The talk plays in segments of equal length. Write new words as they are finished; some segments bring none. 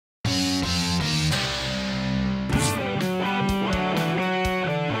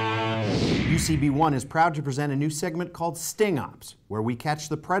UCB1 is proud to present a new segment called Sting Ops, where we catch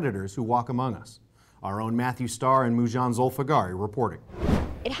the predators who walk among us. Our own Matthew Starr and Moujan Zolfaghari reporting.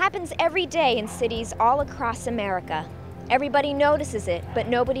 It happens every day in cities all across America. Everybody notices it, but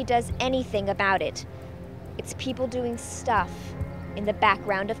nobody does anything about it. It's people doing stuff in the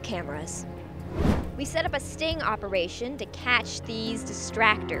background of cameras. We set up a sting operation to catch these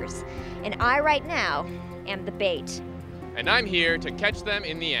distractors, and I right now am the bait. And I'm here to catch them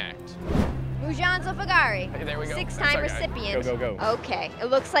in the act. Moujan Zolfaghari, Hey, there we go. six-time recipient. Go. Okay, it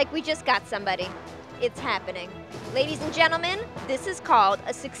looks like we just got somebody. It's happening. Ladies and gentlemen, this is called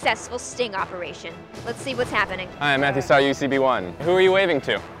a successful sting operation. Let's see what's happening. Hi, I'm Matthew Starr, UCB1. Who are you waving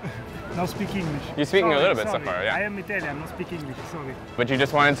to? Not speak English. You're speaking a little bit sorry. so far, yeah. I am Italian, not speak English, sorry. But you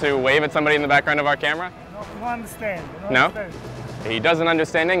just wanted to wave at somebody in the background of our camera? No understand. No? Understand. He doesn't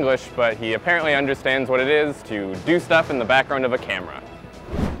understand English, but he apparently understands what it is to do stuff in the background of a camera.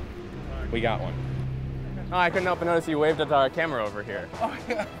 We got one. Oh, I couldn't help but notice you waved at our camera over here. Oh,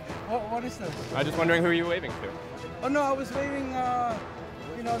 yeah. What is this? I was just wondering who you were waving to. Oh, no, I was waving,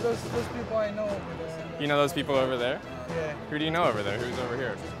 you know, those people I know over there. You know those people over there? Yeah. Who do you know over there? Who's over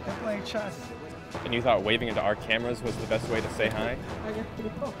here? They're playing chess. And you thought waving into our cameras was the best way to say hi?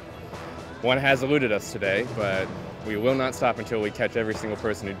 One has eluded us today, but we will not stop until we catch every single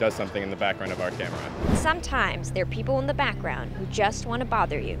person who does something in the background of our camera. Sometimes there are people in the background who just want to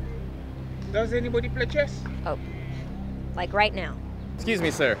bother you. Does anybody play chess? Oh, like right now. Excuse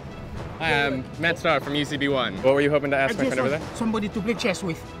me, sir. Hi, I'm Matt Starr from UCB1. What were you hoping to ask my friend over there? Somebody to play chess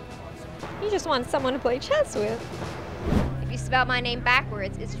with. You just want someone to play chess with. If you spell my name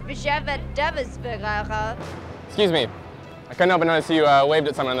backwards, it's Rasheda. Excuse me. I couldn't help but notice you waved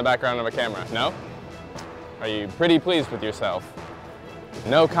at someone in the background of a camera. No? Are you pretty pleased with yourself?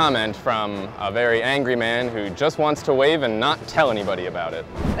 No comment from a very angry man who just wants to wave and not tell anybody about it.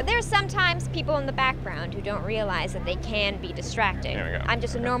 But there's sometimes people in the background who don't realize that they can be distracting. There we go. I'm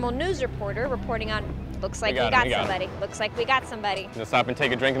just a normal news reporter reporting on, looks like we got somebody. Looks like we got somebody. Gonna stop and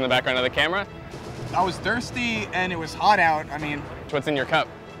take a drink in the background of the camera? I was thirsty and it was hot out. I mean, What's in your cup?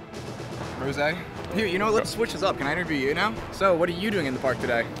 rosé. Here, you know what? Let's switch this up. Can I interview you now? So, what are you doing in the park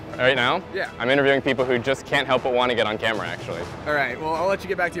today? Right now? Yeah. I'm interviewing people who just can't help but want to get on camera, actually. All right. Well, I'll let you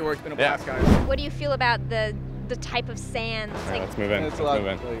get back to your work. It's been a blast, guys. What do you feel about the type of sand? All right, let's move in. It's Let's a lot, move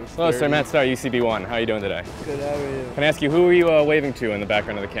in. like, Hello, sir. scary. Matt Starr, UCB1. How are you doing today? Good, how are you? Can I ask you, who are you waving to in the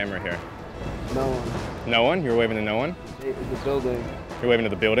background of the camera here? No one. No one? You're waving to no one? The building. You're waving to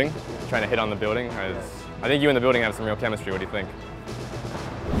the building? Trying to hit on the building? I think you and the building have some real chemistry. What do you think?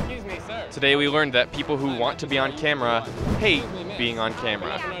 Excuse me, sir. Today we learned that people who want to be on camera hate being on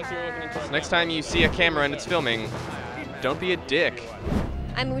camera. So next time you see a camera and it's filming, don't be a dick.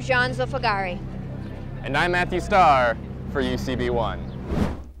 I'm Moujan Zolfaghari. And I'm Matthew Starr for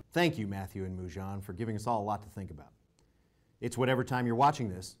UCB1. Thank you, Matthew and Moujan, for giving us all a lot to think about. It's whatever time you're watching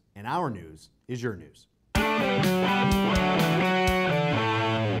this, and our news is your news.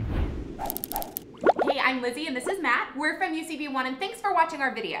 Hey, I'm Lizzy and this is Matt. We're from UCB1 and thanks for watching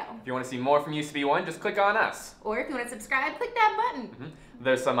our video. If you want to see more from UCB1, just click on us. Or if you want to subscribe, click that button.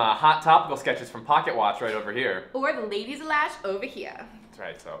 There's some hot topical sketches from Pocket Watch right over here. Or the ladies' lash over here. That's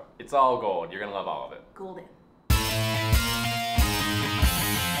right, so it's all gold. You're going to love all of it. Golden.